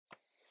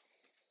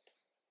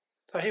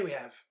So here we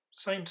have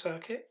same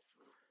circuit.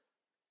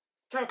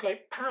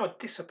 Calculate power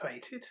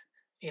dissipated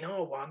in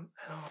R1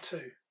 and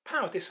R2.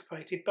 Power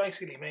dissipated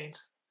basically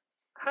means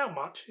how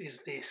much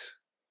is this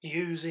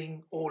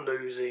using or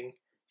losing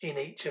in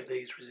each of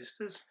these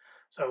resistors.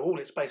 So all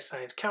it's basically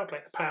saying is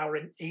calculate the power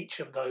in each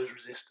of those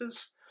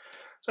resistors.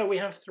 So we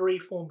have three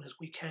formulas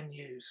we can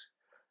use.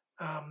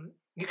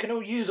 You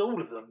can use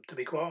all of them, to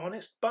be quite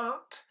honest,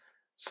 but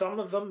some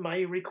of them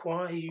may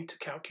require you to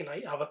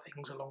calculate other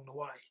things along the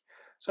way.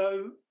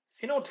 So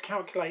in order to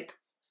calculate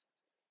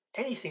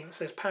anything that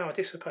says power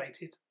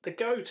dissipated, the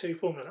go-to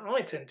formula that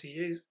I tend to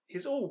use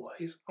is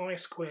always I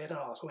squared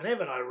R. So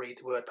whenever I read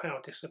the word power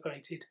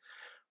dissipated,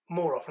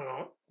 more often than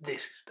not,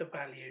 this is the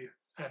value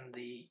and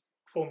the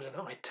formula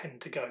that I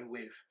tend to go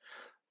with.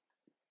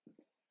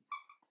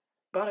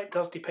 But it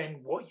does depend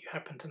what you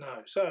happen to know.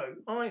 So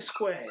I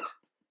squared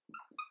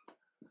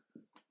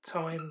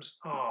times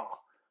R.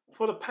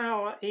 For the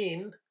power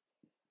in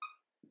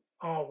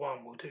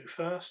R1 we'll do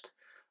first.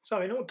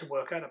 So in order to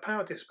work out the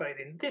power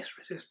dissipated in this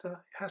resistor,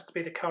 it has to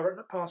be the current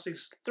that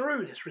passes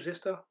through this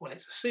resistor. Well,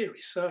 it's a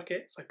series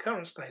circuit, so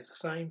current stays the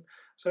same.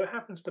 So it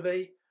happens to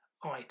be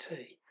IT.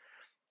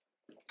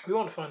 We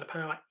want to find the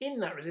power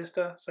in that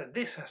resistor, so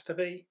this has to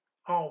be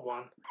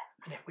R1.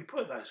 And if we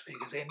put those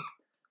figures in,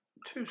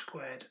 2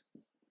 squared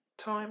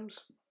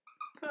times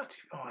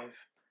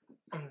 35,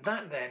 and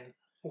that then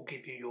will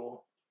give you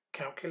your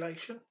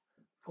calculation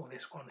for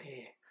this one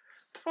here.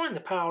 To find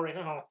the power in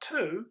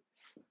R2,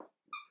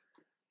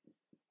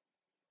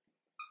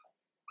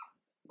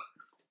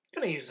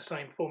 going to use the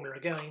same formula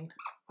again,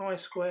 I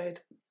squared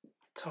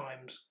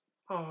times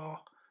R.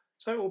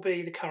 So it will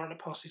be the current that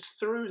passes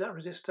through that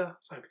resistor,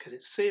 so because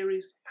it's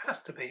series, it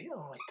has to be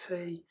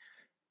IT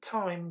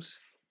times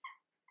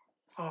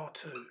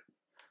R2.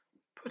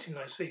 Putting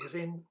those figures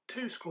in,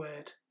 2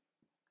 squared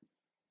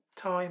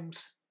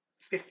times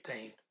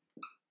 15.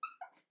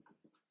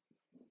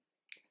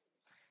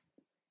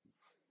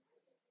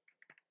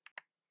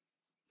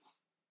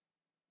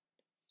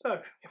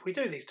 So if we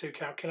do these two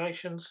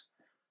calculations,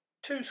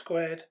 2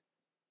 squared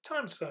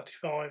times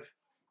 35,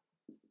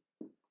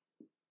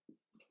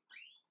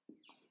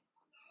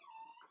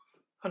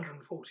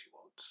 140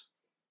 watts.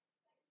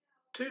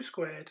 2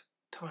 squared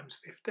times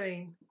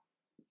 15,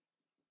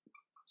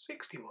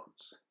 60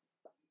 watts.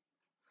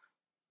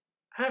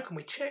 How can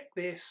we check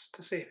this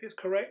to see if it's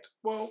correct?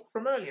 Well,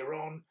 from earlier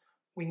on,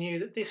 we knew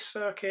that this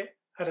circuit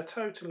had a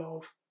total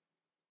of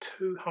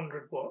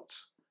 200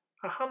 watts.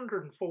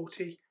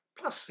 140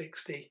 plus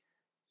 60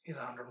 is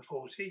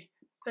 140.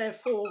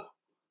 Therefore,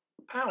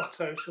 power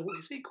total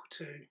is equal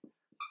to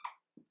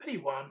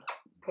P1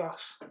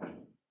 plus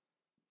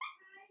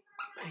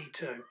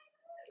P2.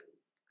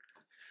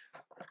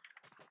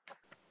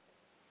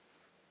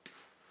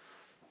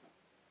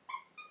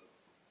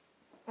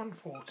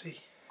 £140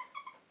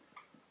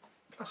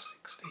 plus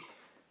 60.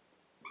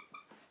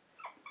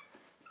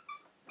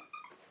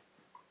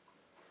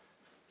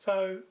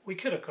 So we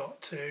could have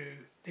got to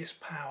this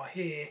power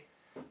here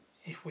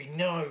if we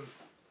know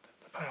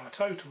that the power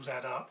totals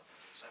add up.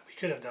 So we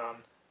could have done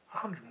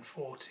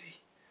 140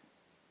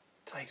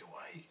 take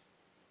away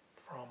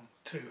from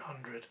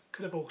 200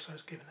 could have also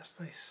given us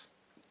this.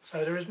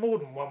 So there is more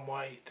than one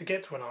way to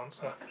get to an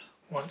answer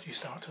once you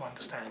start to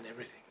understand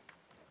everything.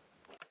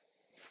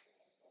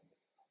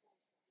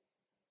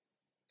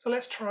 So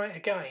let's try it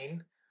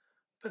again,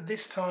 but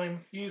this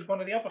time use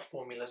one of the other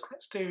formulas.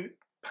 Let's do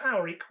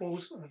power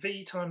equals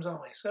V times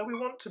I. So we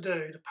want to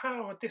do the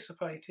power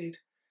dissipated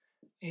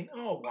in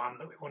R1,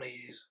 but we want to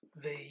use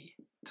V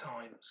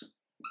times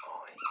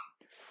I.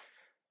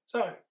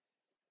 So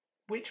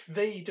which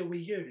V do we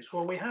use?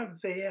 Well, we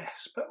have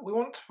Vs, but we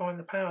want to find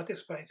the power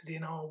dissipated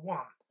in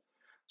R1.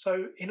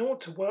 So in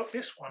order to work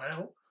this one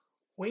out,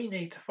 we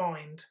need to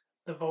find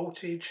the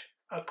voltage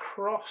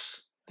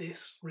across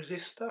this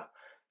resistor.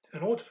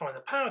 In order to find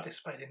the power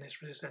dissipated in this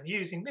resistor and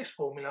using this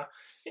formula,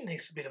 it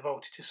needs to be the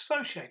voltage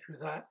associated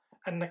with that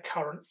and the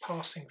current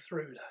passing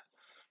through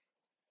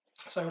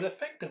that. So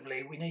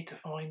effectively we need to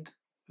find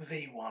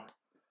V1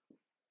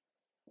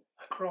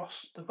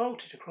 across the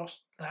voltage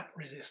across that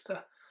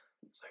resistor.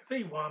 So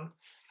V1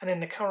 and then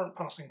the current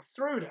passing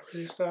through that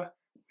resistor,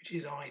 which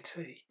is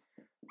IT.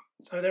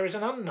 So there is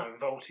an unknown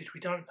voltage,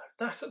 we don't know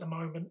that at the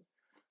moment,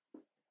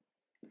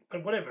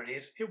 but whatever it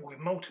is, it will be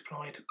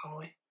multiplied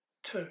by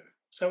 2.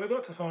 So we've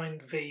got to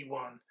find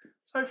V1.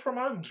 So from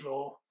Ohm's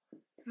law,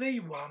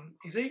 V1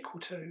 is equal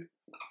to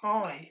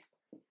I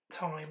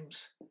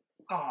times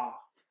R.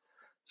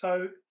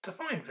 So to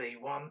find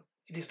V1,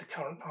 it is the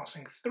current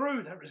passing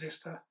through that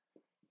resistor,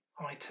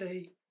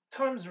 IT,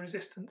 times the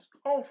resistance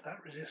of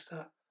that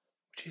resistor,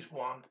 which is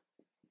 1.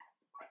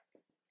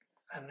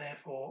 And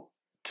therefore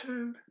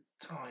 2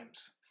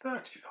 times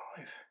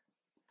 35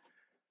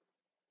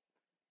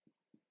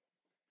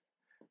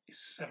 is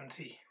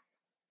 70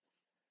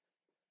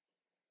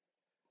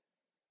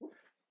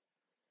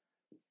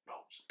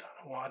 volts. Don't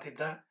know why I did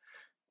that.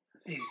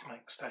 Easy to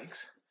make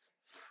mistakes.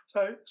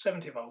 So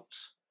 70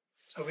 volts.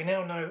 So we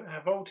now know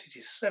our voltage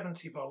is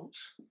 70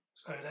 volts,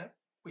 so that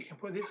we can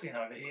put this in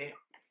over here.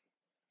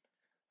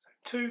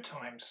 2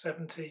 times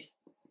 70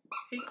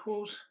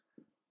 equals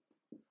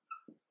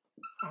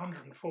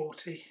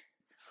 140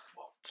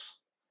 watts.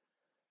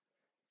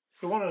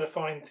 If we wanted to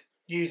find,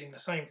 using the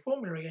same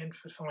formula again,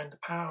 to find the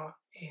power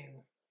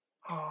in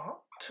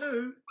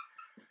R2,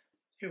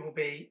 it will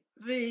be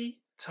V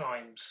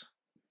times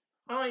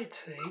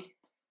IT,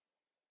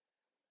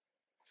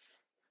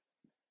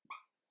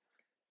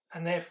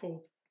 and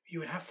therefore you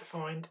would have to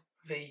find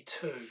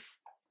V2,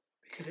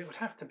 because it would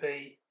have to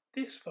be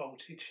this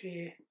voltage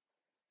here,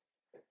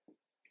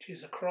 which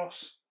is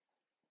across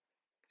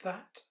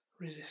that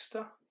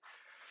resistor.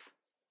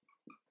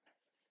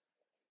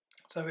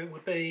 So it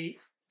would be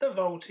the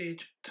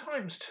voltage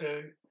times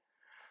 2.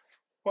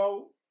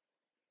 Well,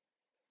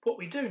 what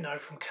we do know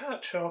from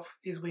Kirchhoff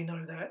is we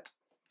know that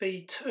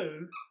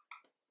V2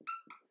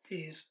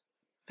 is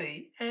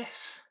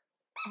Vs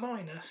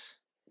minus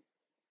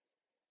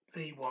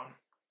V1.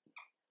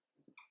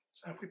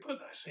 So if we put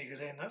those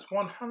figures in, that's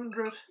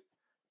 100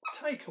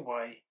 take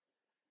away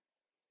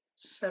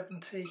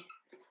 70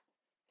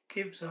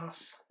 gives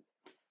us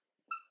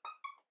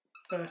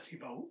 30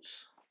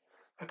 volts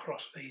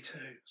across V2.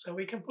 So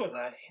we can put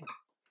that in.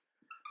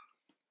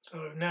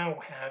 So now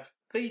we have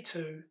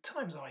V2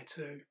 times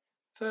I2,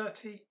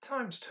 30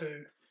 times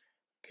 2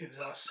 gives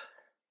us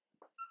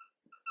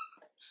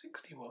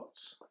 60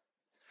 watts.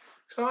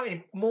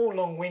 Slightly more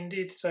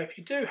long-winded, so if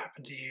you do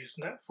happen to use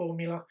that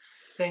formula,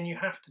 then you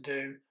have to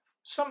do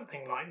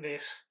something like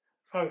this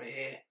over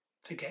here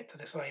to get to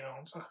the same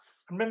answer.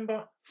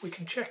 Remember, we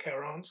can check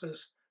our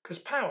answers because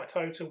power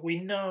total we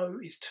know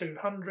is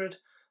 200,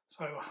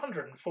 so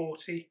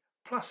 140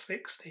 plus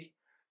 60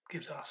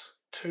 gives us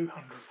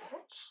 200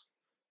 watts.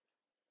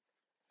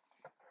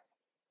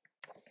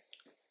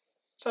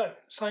 So,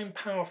 same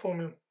power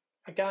formula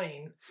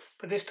again,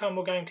 but this time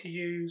we're going to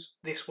use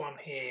this one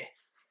here.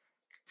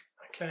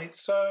 Okay,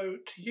 so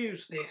to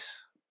use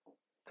this,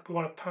 we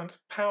want to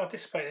power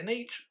dissipate in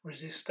each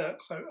resistor,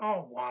 so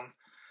R1,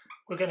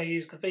 we're going to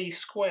use the V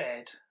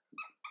squared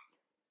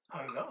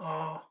over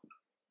R.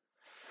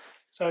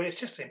 So it's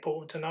just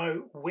important to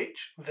know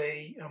which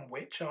V and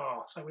which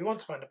R. So we want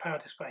to find the power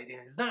dissipated in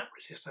that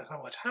resistor.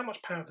 So how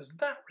much power does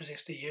that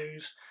resistor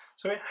use?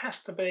 So it has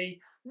to be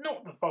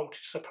not the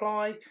voltage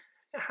supply,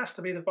 it has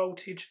to be the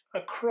voltage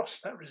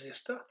across that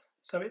resistor.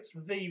 So it's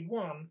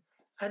V1,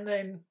 and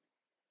then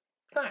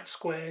that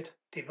squared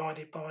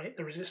divided by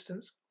the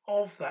resistance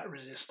of that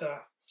resistor.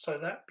 So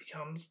that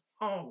becomes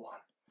R1.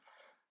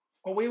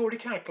 Well, we already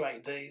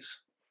calculated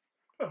these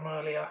from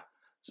earlier.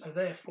 So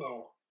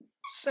therefore,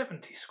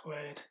 70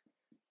 squared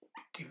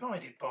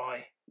divided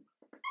by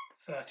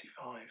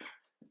 35.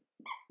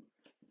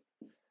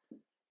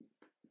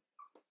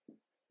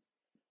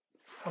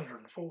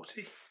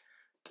 140.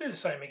 Do the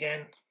same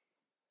again.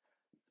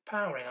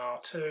 Power in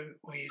R2,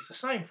 we'll use the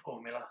same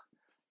formula.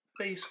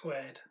 V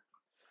squared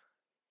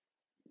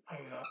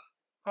over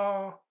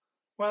R.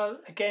 Well,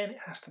 again, it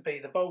has to be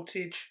the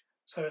voltage.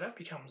 So that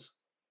becomes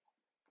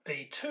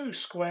V2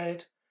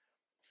 squared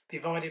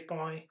divided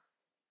by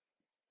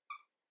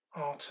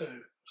R2.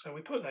 So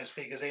we put those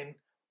figures in.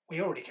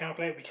 We already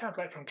calculated. We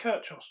calculate from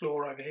Kirchhoff's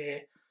law over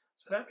here.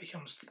 So that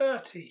becomes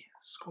 30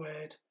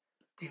 squared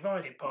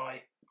divided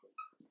by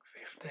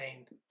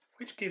 15,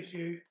 which gives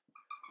you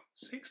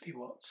 60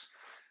 watts.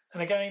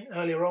 And again,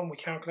 earlier on we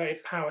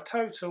calculated power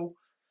total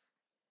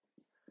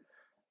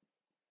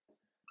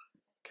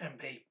can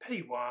be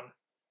P1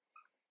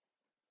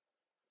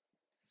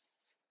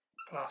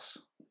 plus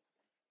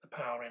the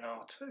power in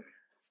R2.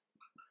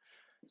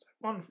 So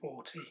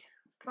 140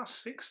 plus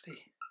 60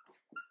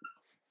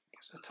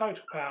 gives a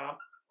total power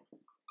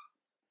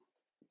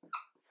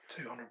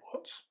 200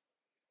 watts.